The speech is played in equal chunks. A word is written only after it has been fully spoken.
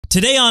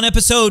Today on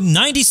episode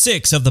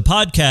 96 of the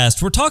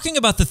podcast, we're talking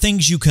about the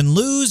things you can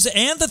lose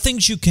and the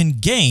things you can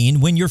gain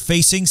when you're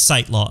facing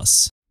sight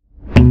loss.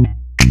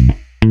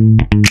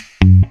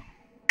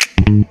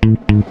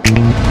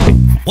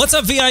 What's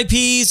up,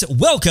 VIPs?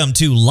 Welcome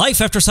to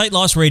Life After Sight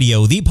Loss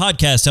Radio, the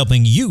podcast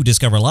helping you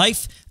discover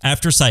life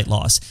after sight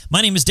loss.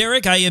 My name is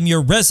Derek. I am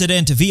your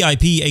resident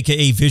VIP,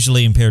 aka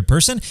visually impaired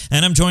person,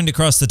 and I'm joined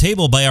across the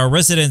table by our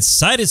resident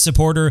sighted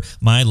supporter,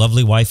 my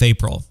lovely wife,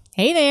 April.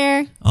 Hey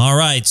there. All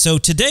right, so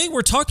today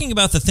we're talking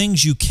about the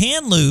things you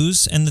can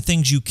lose and the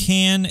things you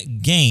can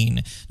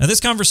gain. Now, this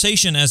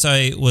conversation, as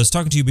I was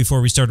talking to you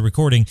before we started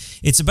recording,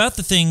 it's about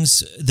the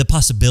things, the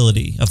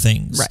possibility of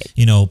things. Right.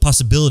 You know,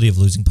 possibility of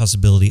losing,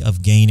 possibility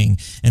of gaining.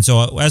 And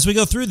so as we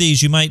go through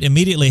these, you might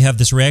immediately have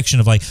this reaction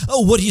of like,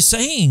 oh, what are you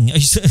saying?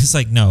 It's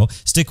like, no,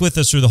 stick with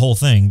us through the whole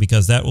thing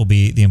because that will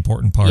be the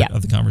important part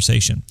of the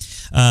conversation.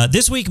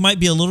 This week might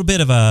be a little bit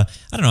of a,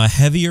 a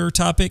heavier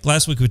topic.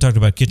 Last week we talked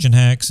about kitchen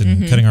hacks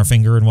and cutting our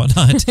finger and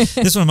whatnot.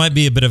 This one might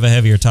be a bit of a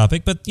heavier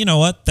topic, but you know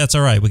what? That's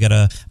all right. We got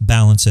to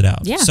balance it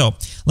out. Yeah. So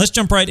let's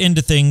jump right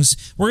into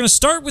things. We're going to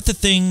start with the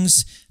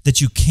things that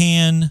you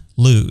can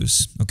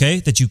lose, okay?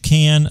 That you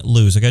can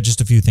lose. I got just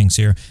a few things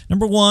here.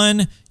 Number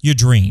one, your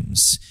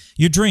dreams.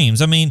 Your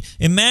dreams. I mean,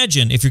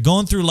 imagine if you're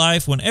going through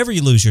life, whenever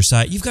you lose your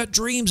sight, you've got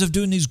dreams of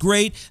doing these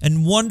great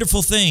and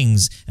wonderful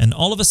things, and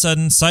all of a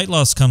sudden, sight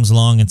loss comes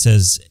along and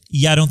says,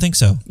 yeah, I don't think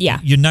so. Yeah.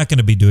 You're not going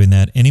to be doing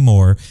that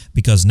anymore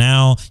because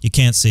now you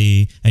can't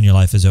see and your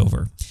life is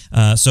over.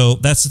 So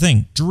that's the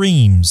thing.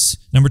 Dreams.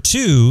 Number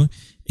two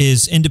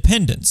is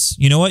independence.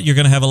 You know what? You're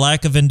going to have a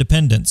lack of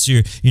independence.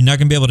 You're not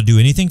going to be able to do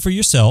anything for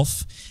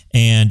yourself,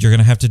 and you're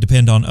going to have to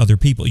depend on other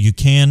people. You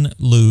can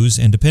lose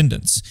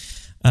independence.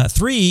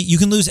 Three, you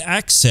can lose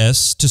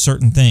access to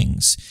certain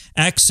things,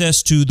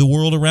 access to the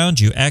world around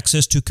you,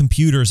 access to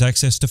computers,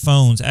 access to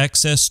phones,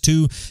 access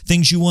to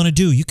things you want to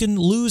do. You can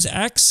lose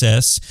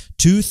access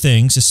to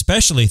things,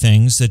 especially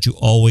things that you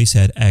always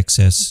had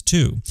access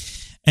to.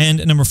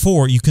 And number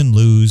four, you can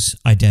lose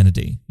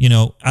identity. You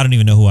know, I don't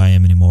even know who I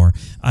am anymore.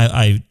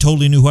 I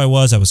totally knew who I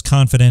was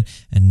confident,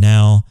 and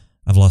now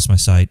I've lost my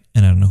sight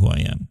and I don't know who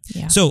I am.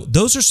 Yeah. So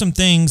those are some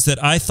things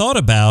that I thought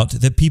about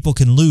that people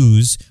can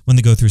lose when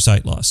they go through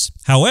sight loss.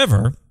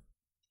 However,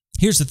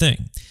 here's the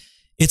thing.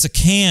 It's a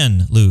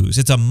can lose.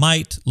 It's a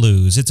might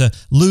lose. It's a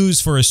lose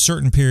for a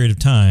certain period of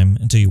time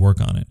until you work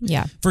on it.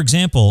 Yeah. For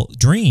example,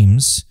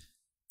 dreams.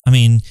 I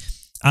mean,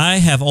 I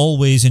have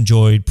always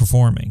enjoyed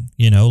performing,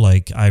 you know,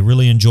 like I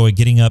really enjoy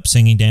getting up,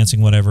 singing,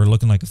 dancing, whatever,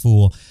 looking like a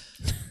fool.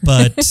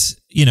 But,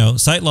 you know,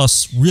 sight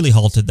loss really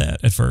halted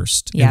that at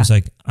first. Yeah. It was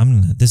like,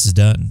 this is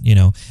done, you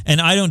know,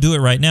 and I don't do it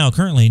right now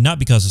currently, not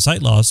because of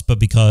sight loss, but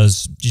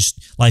because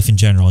just life in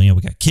general. You know,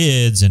 we got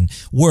kids and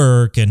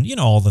work and, you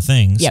know, all the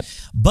things. Yep.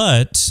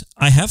 But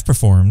I have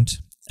performed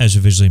as a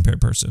visually impaired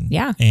person.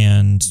 Yeah.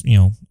 And, you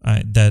know,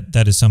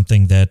 that is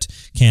something that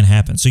can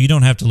happen. So you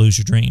don't have to lose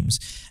your dreams.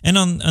 And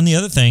on the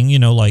other thing, you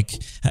know,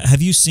 like,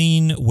 have you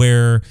seen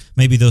where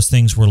maybe those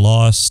things were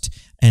lost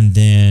and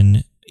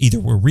then either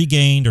were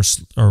regained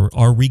or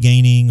are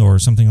regaining or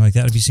something like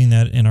that? Have you seen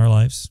that in our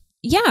lives?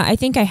 Yeah, I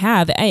think I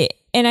have.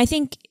 And I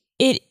think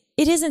it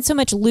isn't so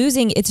much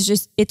losing,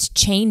 it's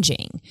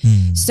changing.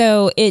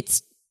 So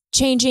it's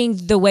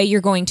changing the way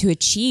you're going to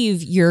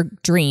achieve your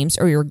dreams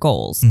or your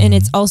goals. And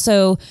it's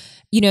also,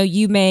 you know,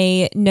 you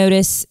may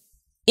notice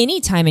any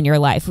time in your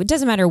life, it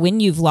doesn't matter when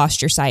you've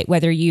lost your sight,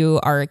 whether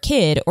you are a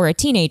kid or a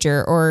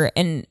teenager or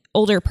an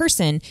older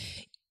person,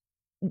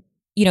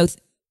 you know,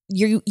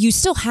 you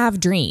still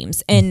have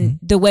dreams, and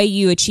the way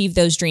you achieve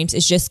those dreams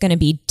is just going to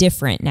be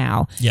different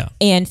now. Yeah.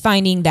 And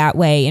finding that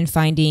way and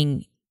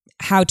finding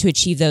how to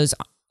achieve those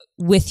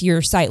with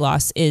your sight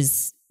loss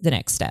is the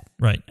next step.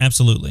 Right.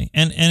 Absolutely.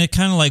 And it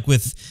kind of like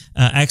with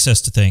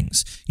access to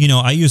things, you know,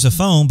 I use a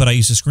phone, but I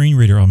use a screen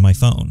reader on my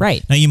phone.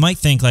 Right. Now you might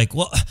think like,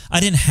 well, I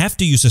didn't have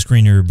to use a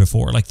screen reader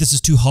before. Like this is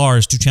too hard.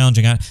 It's too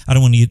challenging. I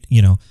don't want to,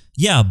 you know,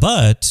 yeah,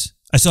 but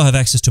I still have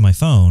access to my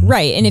phone.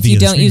 Right. And if you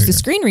don't use the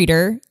screen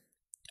reader,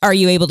 are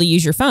you able to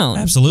use your phone?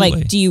 Absolutely.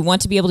 Like, do you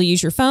want to be able to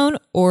use your phone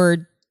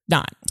or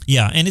not?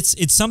 Yeah. And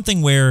it's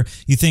something where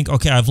you think,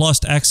 okay, I've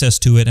lost access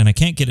to it and I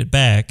can't get it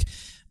back.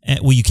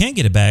 Well, you can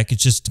get it back.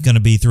 It's just going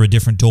to be through a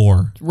different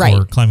door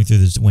or climbing through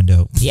this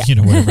window, you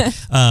know, whatever.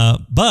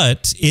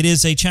 But it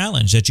is a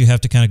challenge that you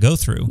have to kind of go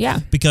through.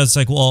 Yeah. Because it's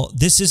like, well,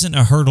 this isn't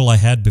a hurdle I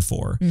had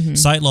before.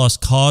 Sight loss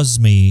caused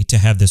me to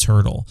have this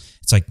hurdle.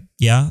 It's like,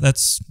 yeah,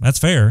 that's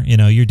fair. You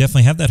know, you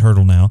definitely have that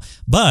hurdle now,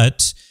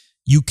 but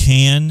you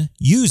can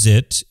use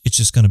it. It's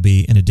just going to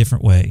be in a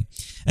different way.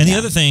 And the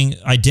other thing,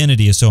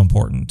 identity is so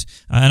important.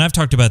 And I've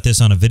talked about this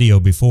on a video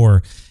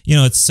before. You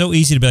know, it's so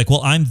easy to be like,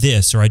 well, I'm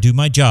this, or I do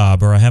my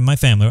job, or I have my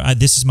family, or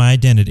this is my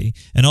identity.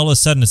 And all of a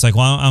sudden it's like,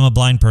 well, I'm a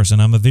blind person.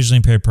 I'm a visually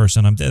impaired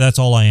person. That's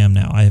all I am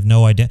now. I have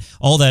no identity.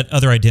 All that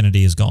other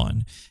identity is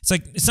gone. It's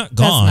like, it's not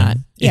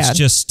gone. It's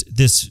just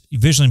this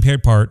visually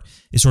impaired part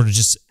is sort of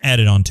just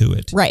added onto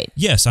it. Right.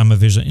 Yes, I'm a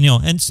visual, you know,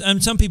 and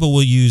some people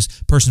will use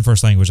person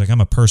first language, like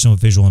I'm a person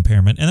with visual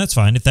impairment, and that's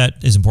fine if that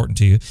is important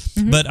to you.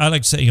 But I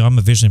like to say, you know, I'm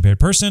a visually impaired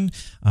person. person.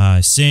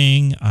 I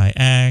sing, I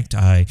act,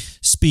 I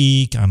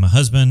speak, I'm a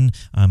husband,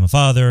 I'm a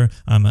father,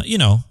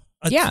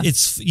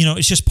 it's,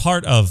 it's just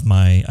part of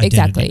my identity.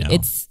 Exactly. now.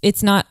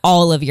 It's not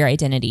all of your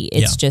identity.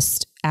 It's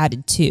just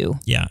added to.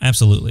 Yeah,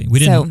 absolutely.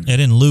 I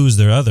didn't lose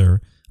their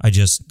other. I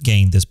just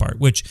gained this part,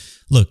 which,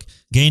 look,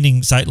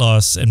 gaining sight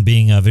loss and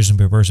being a visually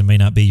impaired person may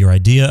not be your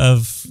idea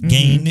of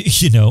gain,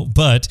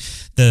 but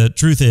the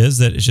truth is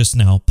that it's just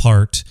now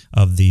part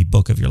of the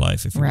book of your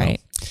life, if you will.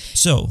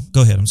 So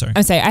go ahead. I'm sorry.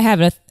 I have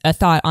a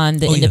thought on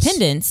the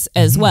independence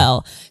as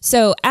well.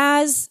 So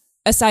as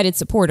a sighted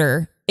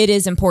supporter, it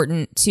is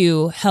important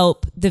to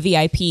help the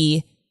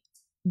VIP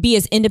be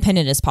as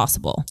independent as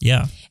possible.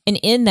 Yeah. And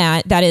in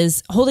that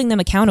is holding them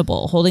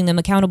accountable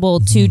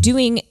to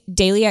doing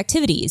daily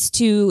activities,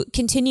 to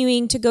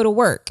continuing to go to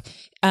work,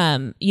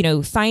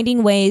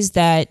 finding ways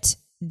that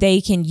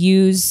they can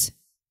use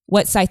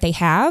what sight they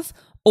have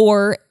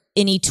or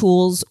any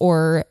tools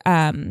or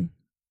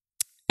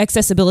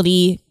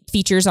accessibility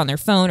features on their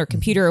phone or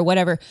computer or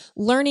whatever,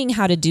 learning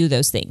how to do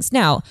those things.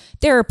 Now,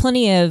 there are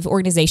plenty of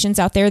organizations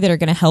out there that are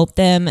going to help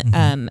them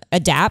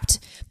adapt,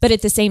 but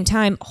at the same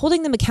time,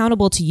 holding them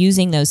accountable to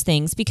using those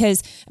things.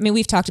 Because,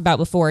 we've talked about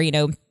before,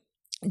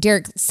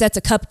 Derek sets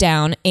a cup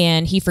down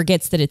and he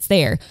forgets that it's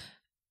there.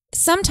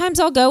 Sometimes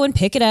I'll go and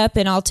pick it up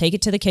and I'll take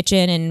it to the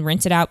kitchen and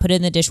rinse it out, put it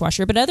in the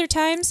dishwasher. But other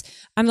times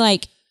I'm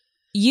like,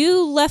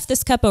 you left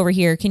this cup over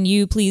here. Can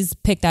you please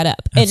pick that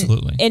up?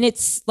 Absolutely. And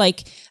it's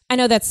like, I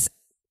know that's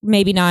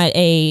maybe not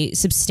a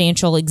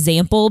substantial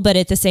example, but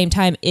at the same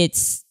time,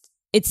 it's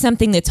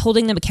something that's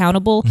holding them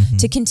accountable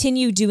to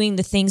continue doing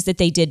the things that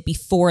they did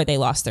before they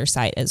lost their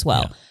sight as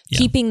well. Yeah.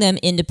 Keeping them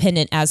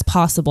independent as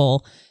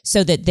possible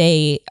so that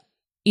they,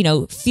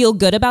 feel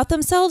good about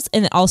themselves.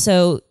 And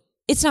also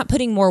it's not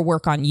putting more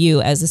work on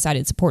you as a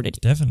sighted supported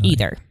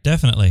either.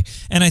 Definitely.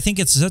 And I think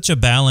it's such a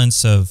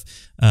balance of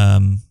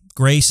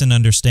grace and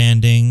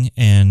understanding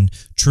and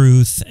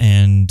truth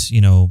and,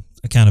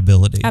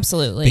 accountability.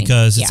 Absolutely.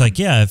 Because it's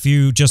if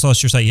you just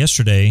lost your sight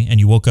yesterday and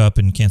you woke up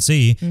and can't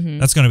see,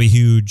 that's going to be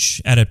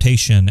huge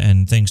adaptation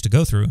and things to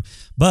go through.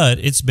 But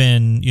it's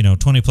been,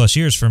 20 plus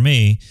years for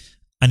me.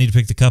 I need to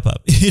pick the cup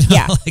up.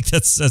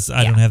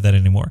 I don't have that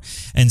anymore.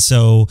 And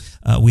so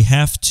we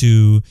have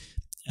to,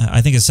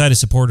 I think as sighted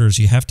supporters,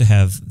 you have to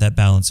have that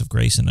balance of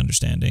grace and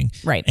understanding,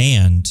 right,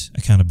 and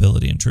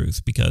accountability and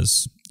truth,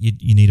 because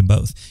you need them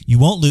both. You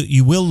will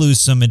lose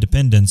some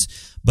independence,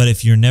 but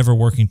if you're never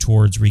working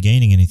towards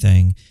regaining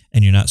anything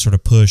and you're not sort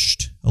of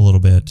pushed a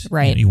little bit,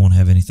 right, you won't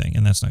have anything,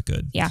 and that's not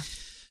good. Yeah.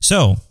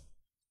 So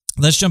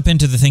let's jump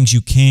into the things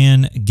you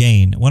can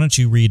gain. Why don't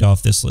you read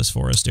off this list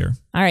for us, dear?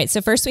 All right.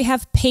 So first we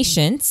have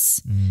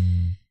patience.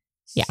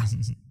 Yeah.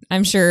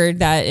 I'm sure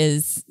that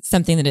is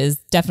something that is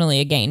definitely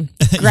a gain.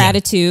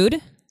 Gratitude,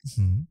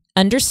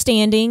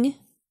 understanding,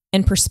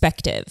 and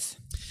perspective.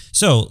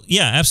 So,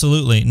 yeah,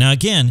 absolutely. Now,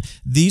 again,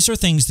 these are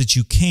things that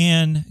you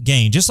can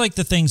gain. Just like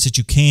the things that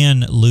you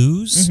can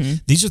lose,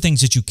 these are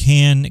things that you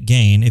can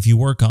gain if you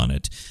work on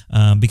it.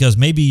 Because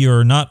maybe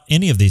you're not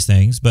any of these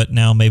things, but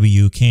now maybe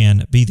you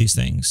can be these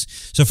things.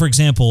 So, for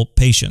example,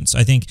 patience.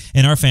 I think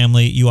in our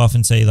family, you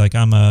often say, like,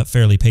 I'm a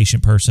fairly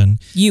patient person.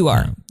 You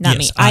are, not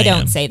me. I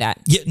don't say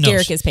that. Yeah, no,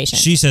 Derek is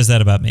patient. She says that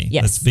about me.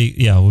 Yes.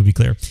 We'll be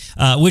clear.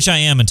 Which I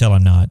am until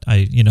I'm not.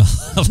 I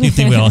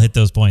think we all hit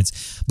those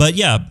points. But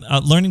yeah,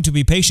 learning to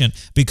be patient.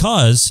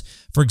 Because,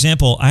 for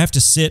example, I have to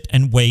sit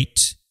and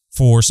wait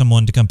for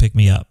someone to come pick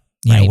me up.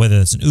 You know, whether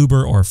it's an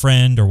Uber or a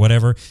friend or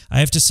whatever, I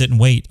have to sit and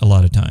wait a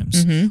lot of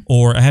times.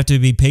 Or I have to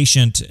be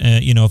patient.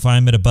 If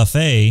I'm at a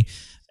buffet,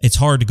 it's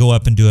hard to go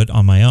up and do it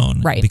on my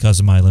own because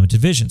of my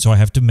limited vision. So I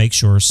have to make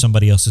sure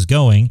somebody else is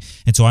going.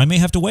 And so I may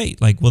have to wait.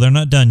 Like, well, they're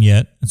not done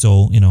yet. And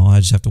so, I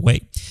just have to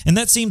wait. And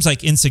that seems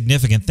like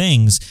insignificant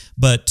things,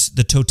 but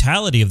the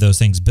totality of those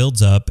things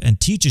builds up and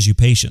teaches you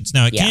patience.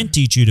 Now, it can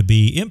teach you to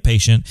be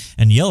impatient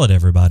and yell at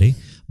everybody,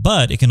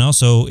 but it can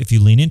also, if you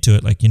lean into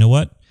it, like, you know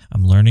what?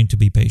 I'm learning to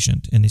be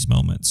patient in these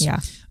moments.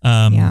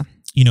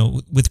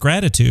 With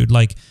gratitude,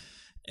 like,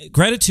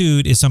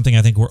 gratitude is something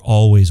I think we're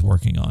always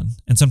working on.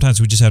 And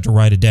sometimes we just have to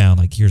write it down.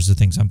 Like, here's the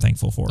things I'm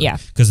thankful for. Yeah.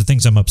 Because the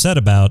things I'm upset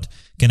about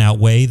can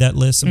outweigh that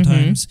list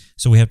sometimes.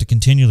 So we have to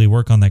continually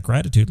work on that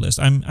gratitude list.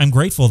 I'm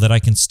grateful that I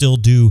can still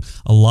do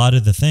a lot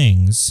of the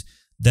things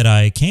that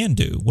I can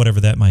do, whatever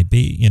that might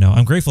be.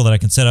 I'm grateful that I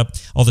can set up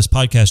all this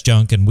podcast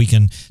junk and we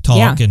can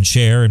talk and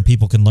share and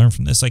people can learn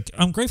from this. Like,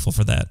 I'm grateful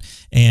for that.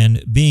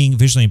 And being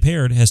visually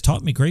impaired has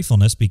taught me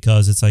gratefulness,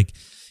 because it's like,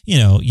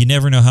 you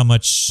never know how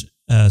much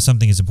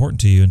something is important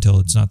to you until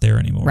it's not there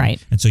anymore.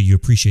 Right. And so you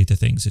appreciate the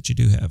things that you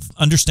do have.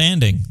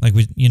 Understanding, like,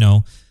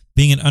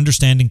 being an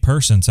understanding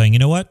person, saying, you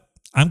know what?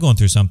 I'm going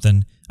through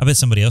something. I bet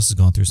somebody else is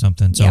going through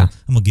something. So I'm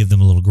going to give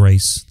them a little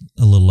grace,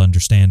 a little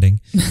understanding,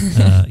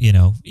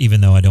 even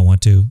though I don't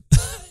want to,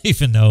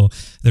 even though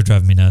they're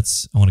driving me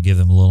nuts. I want to give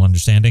them a little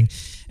understanding.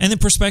 And then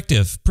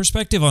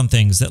perspective on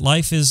things, that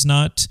life is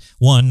not,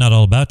 one, not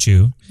all about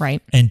you.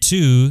 Right. And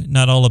two,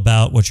 not all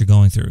about what you're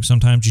going through.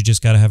 Sometimes you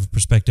just got to have a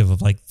perspective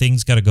of like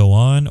things got to go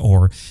on,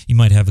 or you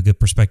might have a good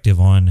perspective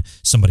on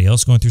somebody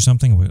else going through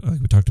something,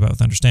 like we talked about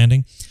with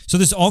understanding. So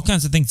there's all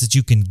kinds of things that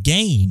you can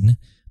gain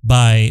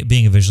by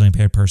being a visually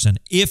impaired person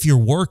if you're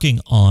working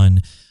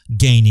on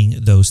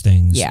gaining those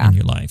things in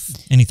your life.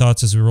 Any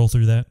thoughts as we roll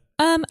through that?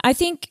 I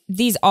think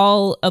these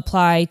all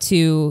apply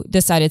to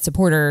the sighted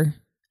supporter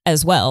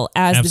as well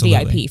as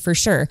Absolutely. the VIP, for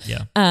sure.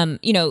 Yeah.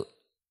 You know,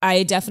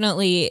 I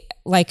definitely,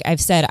 like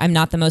I've said, I'm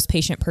not the most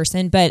patient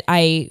person, but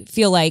I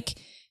feel like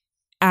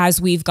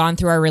as we've gone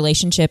through our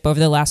relationship over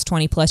the last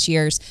 20 plus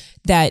years,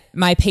 that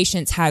my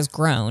patience has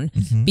grown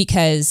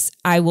because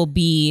I will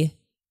be,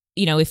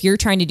 you know, if you're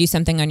trying to do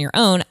something on your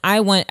own,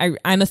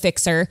 I'm a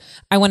fixer.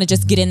 I want to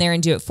just get in there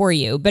and do it for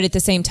you. But at the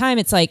same time,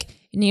 it's like,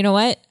 you know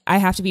what? I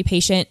have to be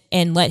patient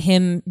and let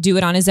him do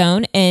it on his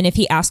own. And if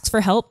he asks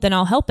for help, then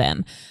I'll help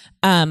him.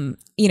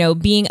 You know,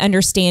 being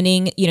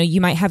understanding, you know,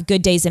 you might have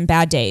good days and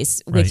bad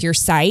days with your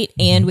sight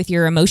and with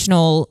your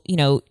emotional, you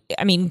know,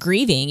 I mean,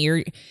 grieving.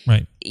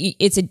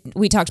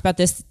 We talked about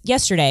this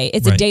yesterday.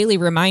 It's a daily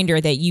reminder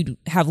that you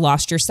have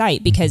lost your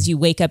sight because you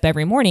wake up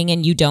every morning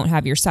and you don't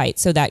have your sight.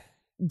 So that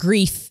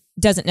grief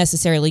doesn't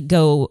necessarily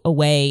go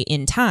away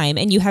in time,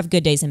 and you have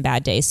good days and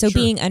bad days. So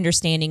being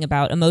understanding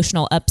about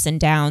emotional ups and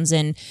downs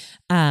and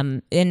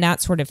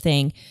that sort of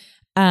thing.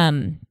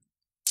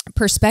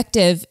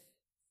 Perspective,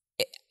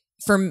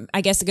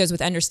 I guess it goes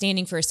with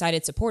understanding for a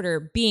sighted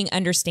supporter, being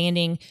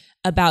understanding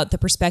about the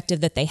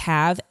perspective that they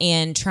have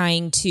and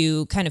trying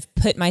to kind of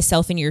put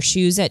myself in your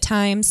shoes at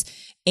times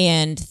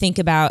and think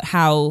about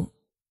how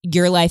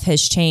your life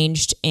has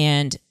changed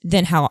and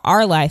then how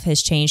our life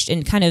has changed,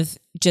 and kind of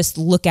just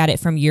look at it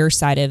from your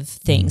side of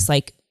things.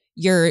 Like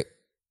your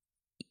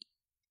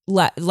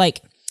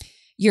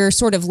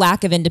sort of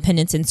lack of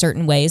independence in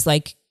certain ways,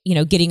 like, you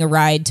know, getting a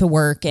ride to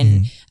work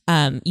and,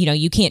 you know,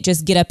 you can't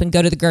just get up and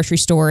go to the grocery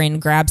store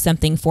and grab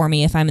something for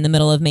me if I'm in the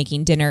middle of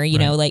making dinner, you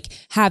know, like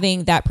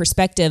having that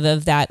perspective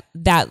of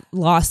that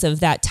loss of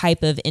that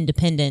type of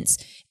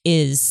independence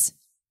is,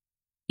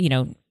 you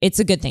know, it's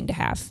a good thing to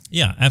have.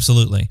 Yeah,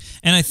 absolutely.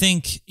 And I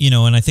think, you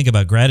know, and I think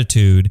about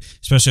gratitude,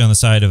 especially on the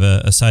side of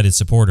a sighted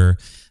supporter,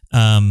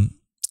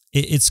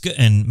 it's good.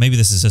 And maybe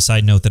this is a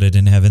side note that I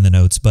didn't have in the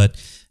notes,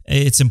 but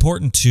it's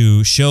important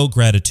to show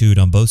gratitude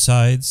on both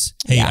sides.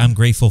 Hey, I'm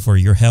grateful for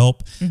your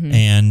help.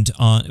 And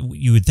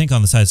you would think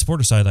on the sighted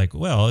supporter side, like,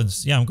 well,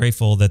 I'm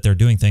grateful that they're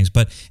doing things,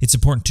 but it's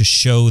important to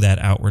show that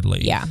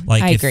outwardly. Yeah,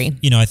 like I agree.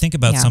 You know, I think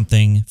about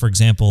something, for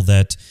example,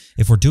 that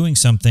if we're doing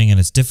something and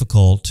it's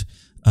difficult,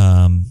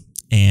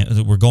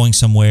 and we're going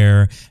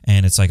somewhere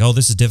and it's like, oh,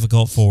 this is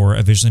difficult for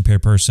a visually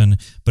impaired person,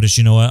 but it's,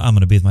 you know what, I'm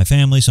going to be with my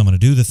family, so I'm going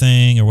to do the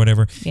thing or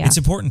whatever. Yeah. It's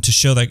important to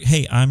show that,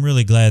 hey, I'm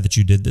really glad that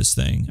you did this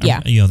thing.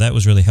 You know, that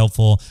was really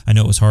helpful. I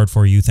know it was hard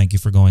for you. Thank you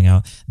for going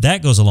out.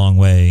 That goes a long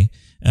way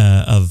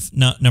of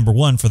number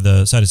one, for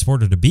the sighted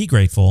supporter to be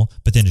grateful,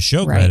 but then to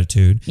show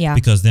gratitude. Yeah.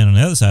 Because then on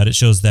the other side, it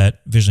shows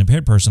that visually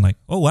impaired person like,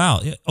 oh, wow,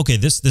 okay,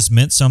 this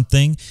meant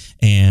something,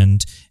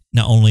 and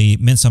not only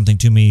meant something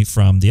to me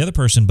from the other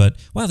person, but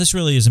wow, this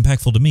really is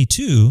impactful to me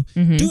too,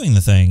 doing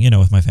the thing, you know,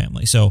 with my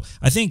family. So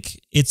I think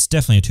it's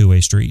definitely a two-way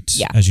street,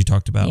 as you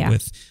talked about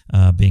with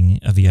being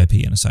a VIP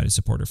and a sighted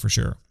supporter for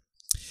sure.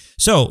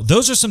 So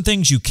those are some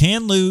things you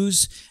can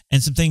lose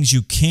and some things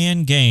you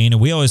can gain.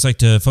 And we always like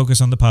to focus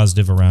on the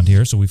positive around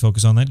here. So we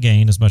focus on that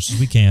gain as much as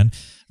we can,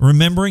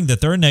 remembering that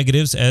there are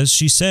negatives, as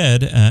she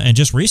said. And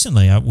just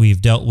recently,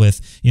 we've dealt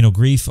with, you know,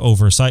 grief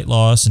over sight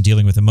loss and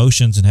dealing with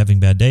emotions and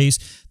having bad days.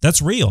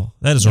 That's real.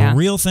 That is a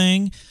real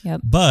thing.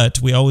 Yep.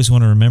 But we always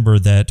want to remember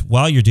that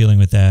while you're dealing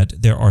with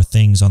that, there are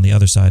things on the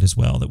other side as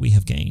well that we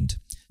have gained.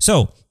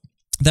 So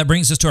that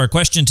brings us to our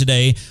question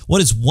today.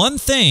 What is one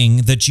thing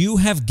that you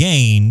have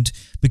gained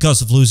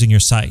because of losing your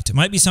sight? It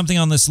might be something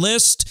on this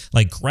list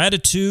like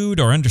gratitude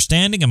or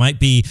understanding. It might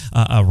be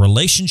a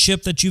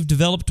relationship that you've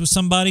developed with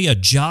somebody, a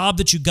job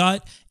that you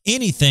got.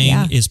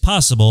 Anything is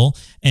possible.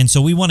 And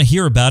so we want to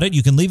hear about it.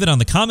 You can leave it on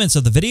the comments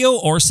of the video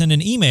or send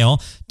an email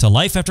to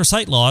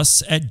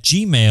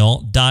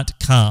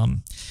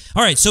lifeaftersightloss@gmail.com.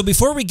 All right, so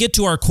before we get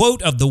to our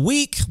quote of the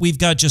week, we've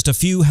got just a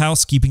few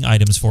housekeeping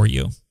items for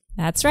you.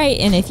 That's right.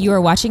 And if you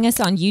are watching us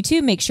on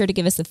YouTube, make sure to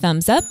give us a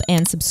thumbs up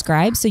and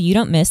subscribe so you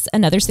don't miss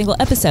another single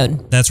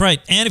episode. That's right.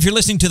 And if you're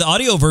listening to the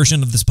audio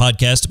version of this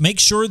podcast,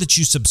 make sure that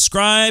you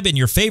subscribe in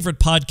your favorite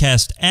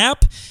podcast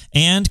app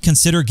and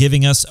consider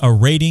giving us a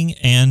rating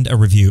and a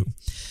review.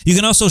 You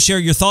can also share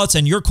your thoughts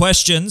and your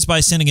questions by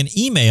sending an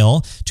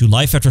email to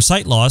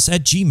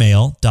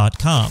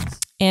lifeaftersightloss@gmail.com.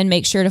 And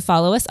make sure to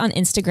follow us on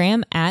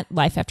Instagram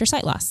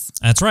 @lifeaftersightloss.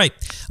 That's right.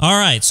 All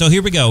right. So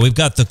here we go. We've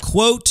got the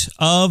quote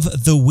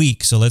of the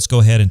week. So let's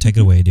go ahead and take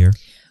it away, dear.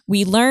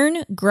 We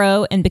learn,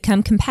 grow, and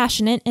become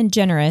compassionate and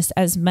generous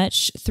as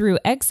much through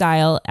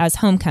exile as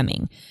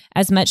homecoming,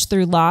 as much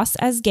through loss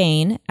as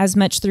gain, as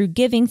much through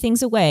giving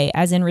things away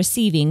as in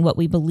receiving what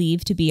we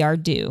believe to be our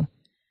due.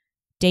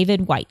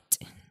 David White.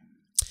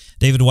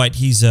 David White,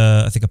 he's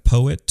I think a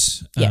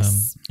poet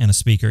Yes. and a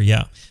speaker.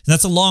 Yeah,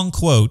 that's a long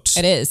quote.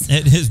 It is.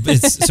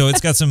 So it's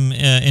got some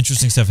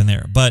interesting stuff in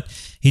there. But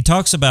he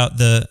talks about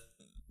the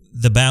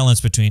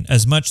balance between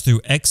as much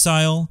through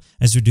exile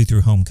as we do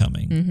through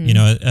homecoming.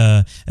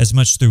 Mm-hmm. As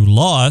much through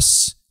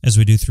loss as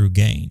we do through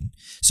gain.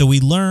 So we're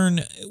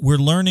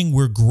learning,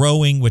 we're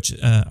growing, which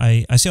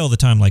I say all the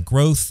time, like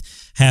growth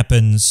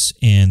happens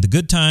in the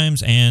good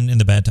times and in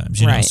the bad times,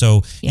 you know? Right.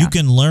 So Yeah. you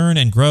can learn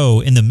and grow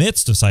in the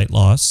midst of sight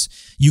loss.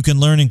 You can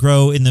learn and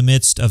grow in the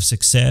midst of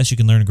success. You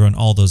can learn and grow in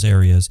all those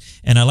areas.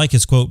 And I like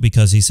his quote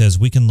because he says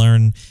we can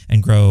learn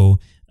and grow,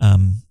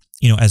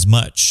 as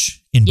much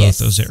in both Yes.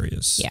 those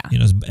areas, Yeah.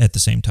 at the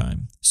same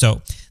time.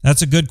 So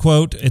that's a good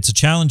quote. It's a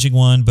challenging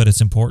one, but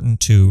it's important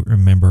to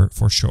remember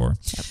for sure.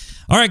 Yep.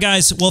 All right,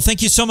 guys. Well,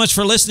 thank you so much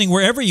for listening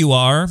wherever you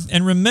are.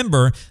 And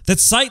remember that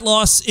sight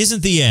loss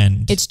isn't the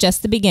end. It's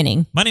just the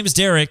beginning. My name is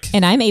Derek.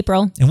 And I'm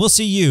April. And we'll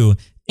see you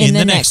in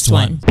the next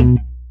one.